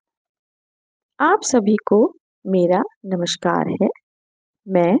आप सभी को मेरा नमस्कार है।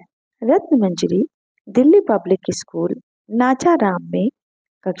 मैं रत्न मंजरी दिल्ली पब्लिक स्कूल नाचाराम में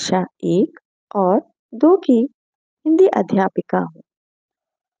कक्षा 1 और 2 की हिंदी अध्यापिका हूँ।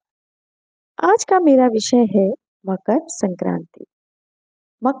 आज का मेरा विषय है मकर संक्रांति।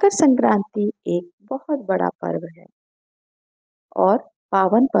 मकर संक्रांति एक बहुत बड़ा पर्व है और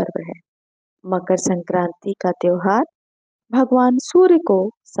पावन पर्व है। मकर संक्रांति का त्योहार भगवान सूर्य को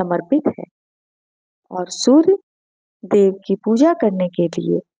समर्पित है और सूर्य देव की पूजा करने के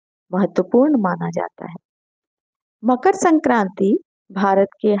लिए महत्वपूर्ण माना जाता है। मकर संक्रांति भारत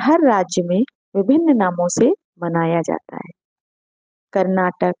के हर राज्य में विभिन्न नामों से मनाया जाता है।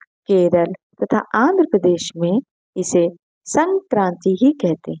 कर्नाटक, केरल तथा आंध्र प्रदेश में इसे संक्रांति ही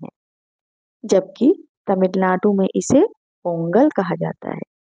कहते हैं, जबकि तमिलनाडु में इसे पोंगल कहा जाता है।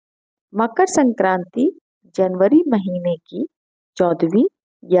 मकर संक्रांति जनवरी महीने की 14वीं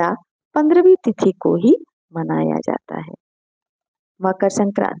या 15वीं तिथि को ही मनाया जाता है। मकर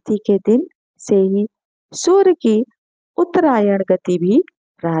संक्रांति के दिन से ही सूर्य की उत्तरायण गति भी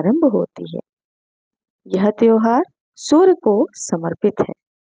प्रारंभ होती है। यह त्योहार सूर्य को समर्पित है।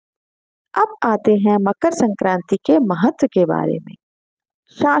 अब आते हैं मकर संक्रांति के महत्व के बारे में।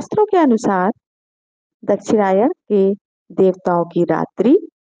 शास्त्रों के अनुसार दक्षिणायन के देवताओं की रात्रि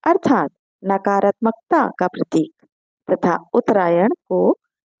अर्थात नकारात्मकता का प्रतीक तथा उत्तरायण को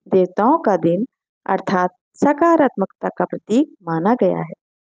देवताओं का दिन अर्थात सकारात्मकता का प्रतीक माना गया है।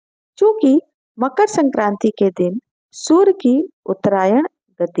 चूंकि मकर संक्रांति के दिन सूर्य की उत्तरायण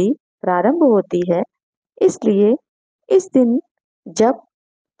गति प्रारंभ होती है, इसलिए इस दिन जप,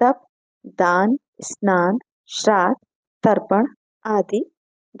 तप, दान, स्नान, श्राद्ध, तर्पण आदि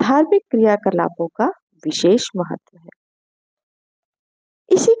धार्मिक क्रियाकलापों का विशेष महत्व है।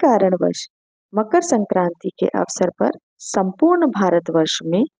 इसी कारणवश मकर संक्रांति के अवसर पर संपूर्ण भारतवर्ष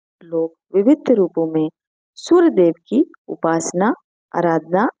में लोग विविध रूपों में सूर्य देव की उपासना,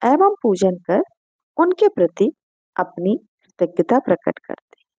 आराधना एवं पूजन कर उनके प्रति अपनी कृतज्ञता प्रकट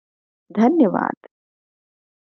करते हैं। धन्यवाद।